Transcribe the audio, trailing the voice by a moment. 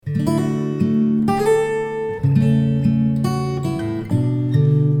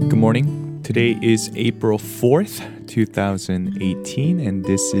Today is April 4th, 2018, and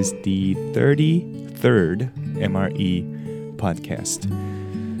this is the 33rd MRE podcast.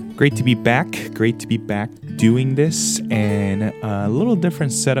 Great to be back doing this, and a little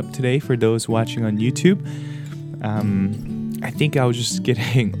different setup today for those watching on YouTube. I think I was just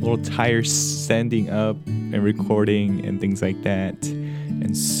getting a little tired standing up and recording and things like that.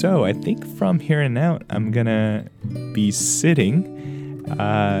 And so I think from here on out, I'm gonna be sitting.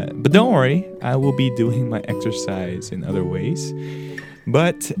 But don't worry, I will be doing my exercise in other ways.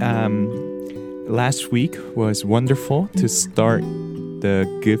 But last week was wonderful to start the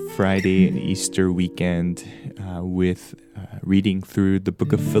Good Friday and Easter weekend with reading through the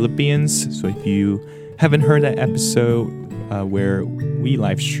book of Philippians. So if you haven't heard that episode where we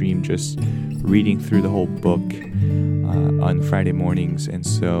live stream just reading through the whole book on Friday mornings, and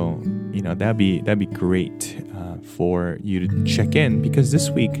so that'd be great for you to check in, because this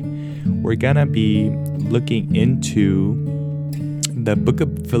week we're gonna be looking into the book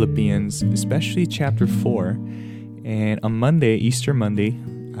of Philippians, especially chapter 4. And on Monday, Easter Monday,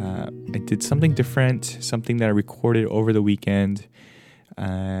 I did something different, something that I recorded over the weekend,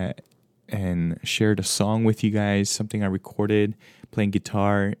 and shared a song with you guys, something I recorded playing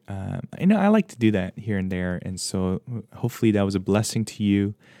guitar. I like to do that here and there, and so hopefully that was a blessing to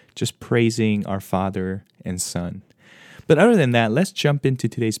you, just praising our Father and Son. But other than that, let's jump into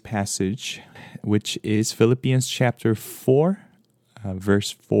today's passage, which is Philippians chapter 4,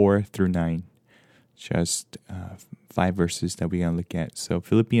 verse 4 through 9. Just 5 verses that we're going to look at. So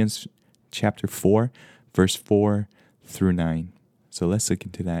Philippians chapter 4, verse 4 through 9. So let's look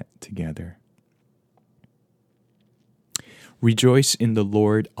into that together. Rejoice in the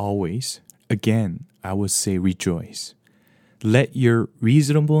Lord always. Again, I will say rejoice. Let your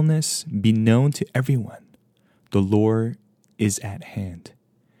reasonableness be known to everyone. The Lord is at hand.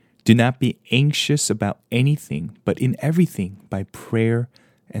 Do not be anxious about anything, but in everything, by prayer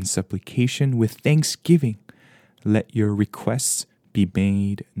and supplication with thanksgiving, let your requests be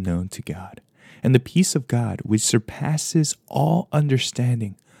made known to God. And the peace of God, which surpasses all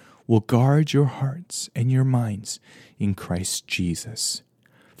understanding, will guard your hearts and your minds in Christ Jesus.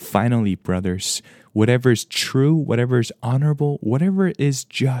 Finally, brothers, whatever is true, whatever is honorable, whatever is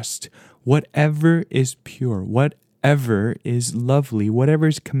just, whatever is pure, whatever is lovely, whatever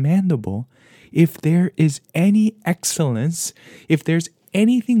is commendable, if there is any excellence, if there's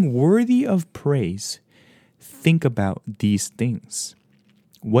anything worthy of praise, think about these things.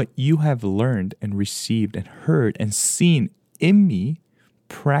 What you have learned and received and heard and seen in me,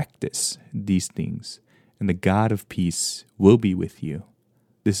 practice these things, and the God of peace will be with you.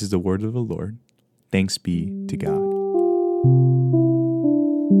 This is the word of the Lord. Thanks be to God.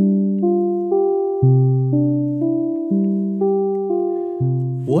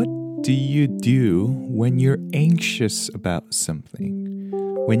 What do you do when you're anxious about something?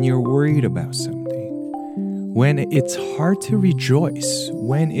 When you're worried about something? When it's hard to rejoice?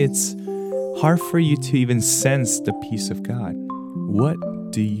 When it's hard for you to even sense the peace of God? What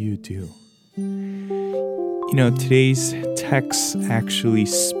do you do? Today's text actually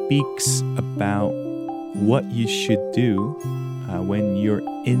speaks about what you should do when you're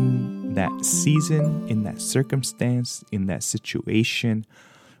in that season, in that circumstance, in that situation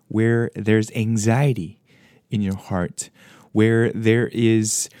where there's anxiety in your heart, where there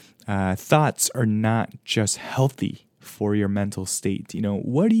is thoughts are not just healthy for your mental state.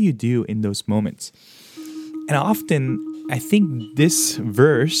 What do you do in those moments? And often, I think this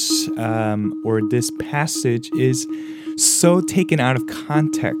verse or this passage is so taken out of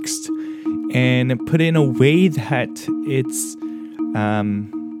context and put in a way that it's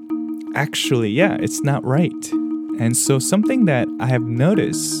it's not right. And so something that I have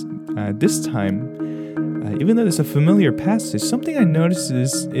noticed this time, even though it's a familiar passage, something I noticed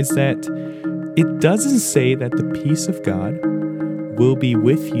is that it doesn't say that the peace of God will be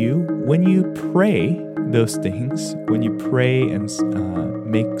with you when you pray those things, when you pray and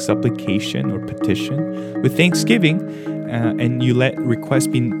make supplication or petition with thanksgiving, and you let requests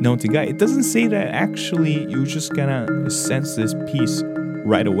be known to God. It doesn't say that actually you're just gonna sense this peace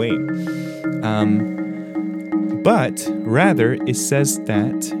right away. But rather, it says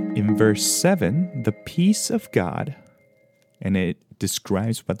that in verse 7, the peace of God, and it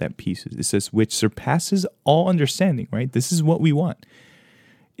describes what that peace is. It says, which surpasses all understanding, right? This is what we want.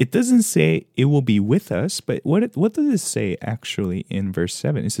 It doesn't say it will be with us, but what does it say actually in verse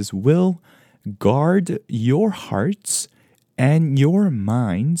 7? It says, will guard your hearts and your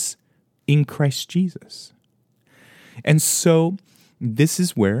minds in Christ Jesus. And so this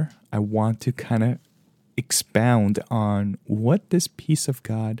is where I want to kind of expound on what this peace of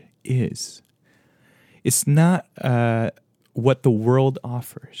God is. It's not what the world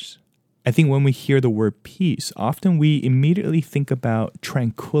offers. I think when we hear the word peace, often we immediately think about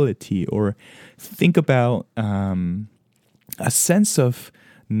tranquility or think about a sense of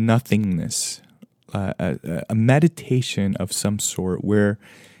nothingness, a meditation of some sort where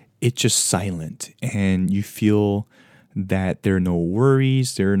it's just silent and you feel that there are no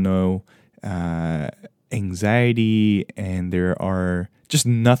worries, there are no anxiety, and there are just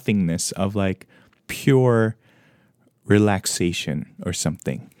nothingness of like pure relaxation or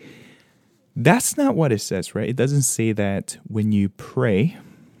something. That's not what it says, right? It doesn't say that when you pray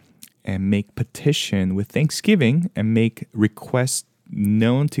and make petition with thanksgiving and make requests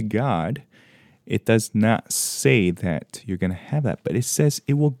known to God, it does not say that you're going to have that. But it says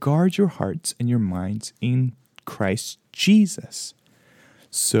it will guard your hearts and your minds in Christ Jesus.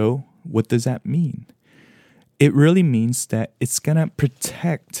 So what does that mean? It really means that it's going to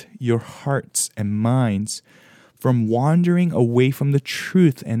protect your hearts and minds from wandering away from the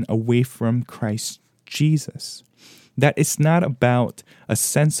truth and away from Christ Jesus. That it's not about a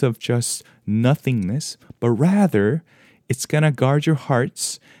sense of just nothingness, but rather it's going to guard your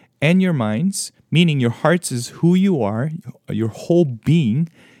hearts and your minds, meaning your hearts is who you are, your whole being,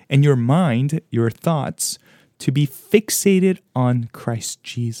 and your mind, your thoughts, to be fixated on Christ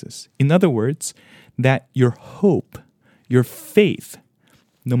Jesus. In other words, that your hope, your faith,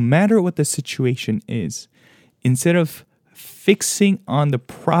 no matter what the situation is, instead of fixing on the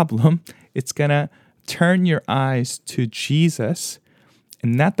problem, it's going to turn your eyes to Jesus.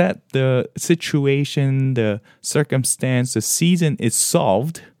 And not that the situation, the circumstance, the season is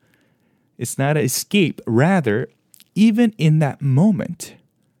solved. It's not an escape. Rather, even in that moment,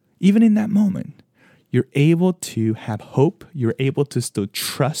 you're able to have hope. You're able to still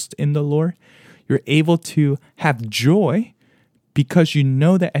trust in the Lord. You're able to have joy because you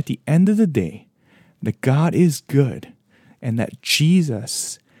know that at the end of the day, that God is good and that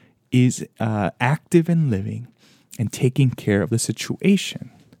Jesus is active and living and taking care of the situation.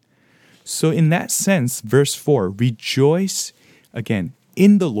 So in that sense, verse 4, rejoice, again,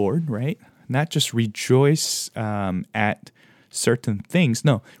 in the Lord, right? Not just rejoice at certain things.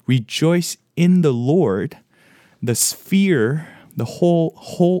 No, rejoice in the Lord, the sphere, the whole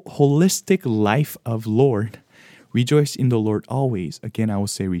holistic life of Lord. Rejoice in the Lord always. Again, I will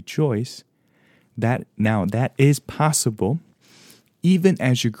say rejoice. That is possible even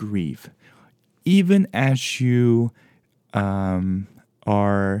as you grieve, even as you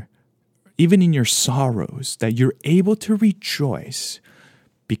are, even in your sorrows, that you're able to rejoice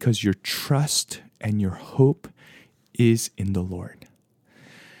because your trust and your hope is in the Lord.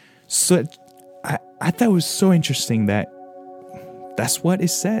 So I thought it was so interesting that that's what it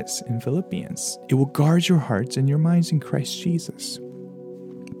says in Philippians. It will guard your hearts and your minds in Christ Jesus.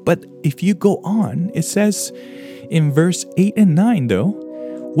 But if you go on, it says in verse 8 and 9, though,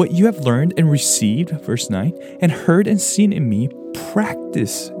 what you have learned and received, verse 9, and heard and seen in me,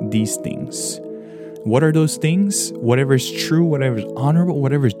 practice these things. What are those things? Whatever is true, whatever is honorable,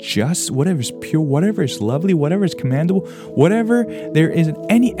 whatever is just, whatever is pure, whatever is lovely, whatever is commendable, whatever there is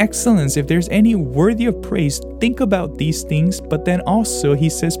any excellence, if there's any worthy of praise, think about these things. But then also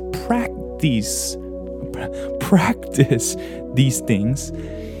he says, practice these things.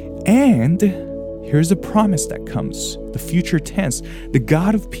 And here's the promise that comes, the future tense, the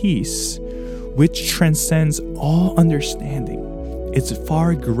God of peace, which transcends all understanding. It's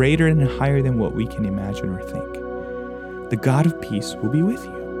far greater and higher than what we can imagine or think. The God of peace will be with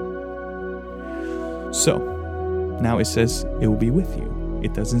you. So, now it says it will be with you.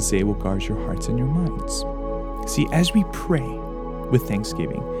 It doesn't say it will guard your hearts and your minds. See, as we pray with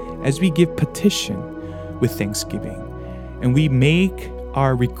thanksgiving, as we give petition with thanksgiving, and we make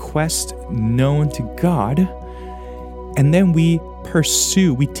our request known to God, and then we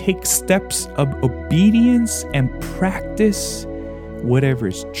take steps of obedience and practice whatever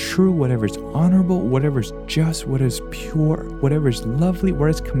is true, whatever is honorable, whatever is just, whatever is pure, whatever is lovely, whatever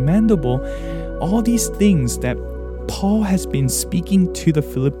is commendable, all these things that Paul has been speaking to the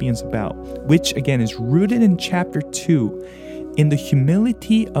Philippians about, which again is rooted in chapter 2 in the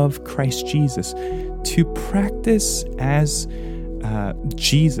humility of Christ Jesus, to practice as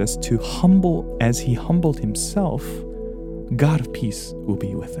Jesus, to humble as he humbled himself. God of peace will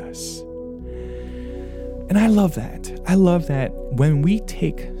be with us. And I love that. I love that when we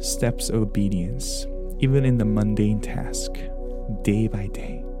take steps of obedience, even in the mundane task, day by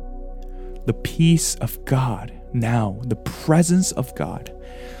day, the peace of God now, the presence of God,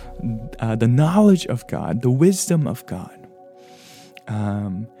 the knowledge of God, the wisdom of God,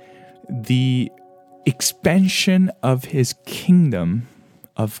 the expansion of his kingdom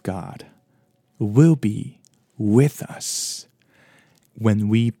of God will be with us when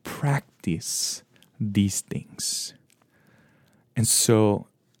we practice these things. And so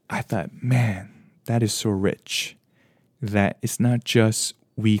I thought, man, that is so rich, that it's not just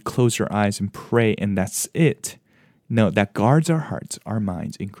we close our eyes and pray and that's it. No, that guards our hearts, our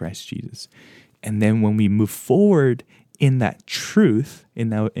minds in Christ Jesus. And then when we move forward in that truth, in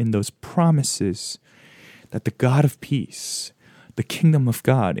those promises, that the God of peace, the kingdom of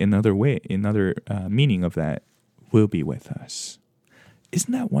God, another meaning of that, will be with us.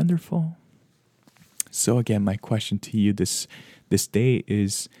 Isn't that wonderful? So again, my question to you this day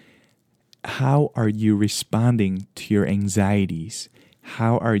is, how are you responding to your anxieties?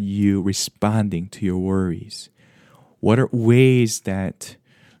 How are you responding to your worries? What are ways that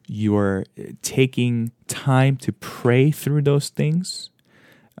you're taking time to pray through those things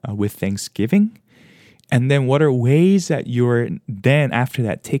with thanksgiving? And then what are ways that you're then, after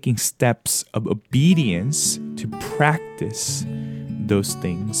that, taking steps of obedience to practice those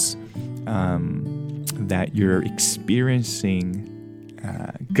things that you're experiencing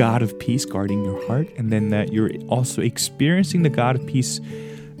God of peace guarding your heart, and then that you're also experiencing the God of peace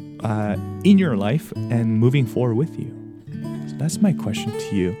in your life and moving forward with you? So that's my question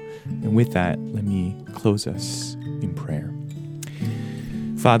to you. And with that, let me close us in prayer.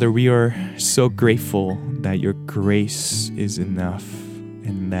 Father, we are so grateful that your grace is enough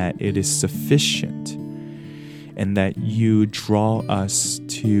and that it is sufficient, and that you draw us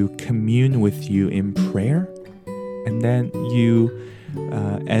to commune with you in prayer. And then you,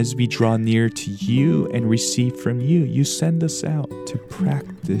 as we draw near to you and receive from you, you send us out to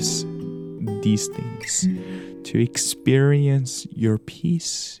practice these things, to experience your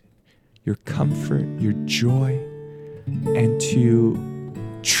peace, your comfort, your joy, and to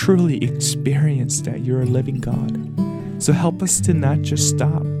truly experience that you're a living God. So help us to not just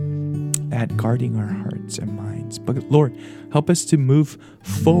stop at guarding our hearts and minds, but Lord, help us to move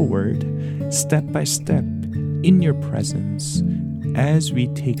forward step by step in your presence as we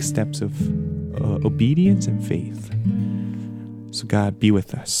take steps of obedience and faith. So God, be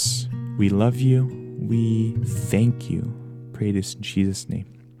with us. We love you. We thank you. Pray this in Jesus' name.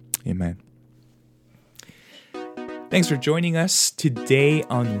 Amen. Thanks for joining us today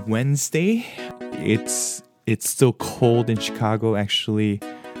on Wednesday. It's still cold in Chicago. Actually,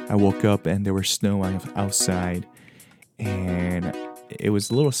 I woke up and there was snow outside, and it was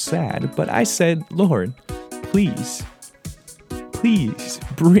a little sad. But I said, Lord, please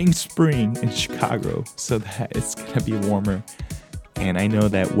bring spring in Chicago so that it's going to be warmer. And I know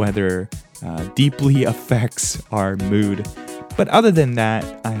that weather deeply affects our mood. But other than that,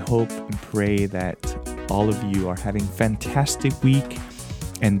 I hope and pray that all of you are having a fantastic week.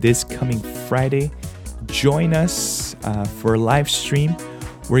 And this coming Friday, join us for a live stream.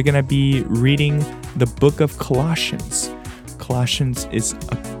 We're going to be reading the book of Colossians. Colossians is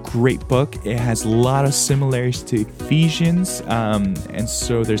a great book. It has a lot of similarities to Ephesians. And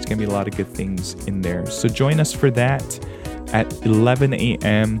so there's going to be a lot of good things in there. So join us for that at 11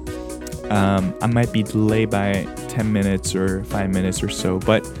 a.m. I might be delayed by 10 minutes or 5 minutes or so,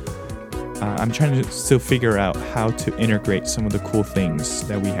 but I'm trying to still figure out how to integrate some of the cool things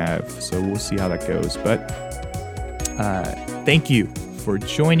that we have. So we'll see how that goes. But thank you for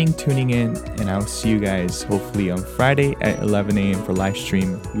tuning in, and I'll see you guys hopefully on Friday at 11 a.m. for live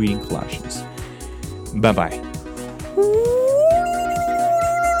stream reading Colossians. Bye-bye.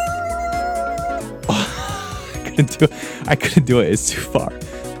 I couldn't do it. It's too far.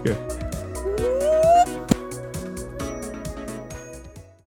 Yeah.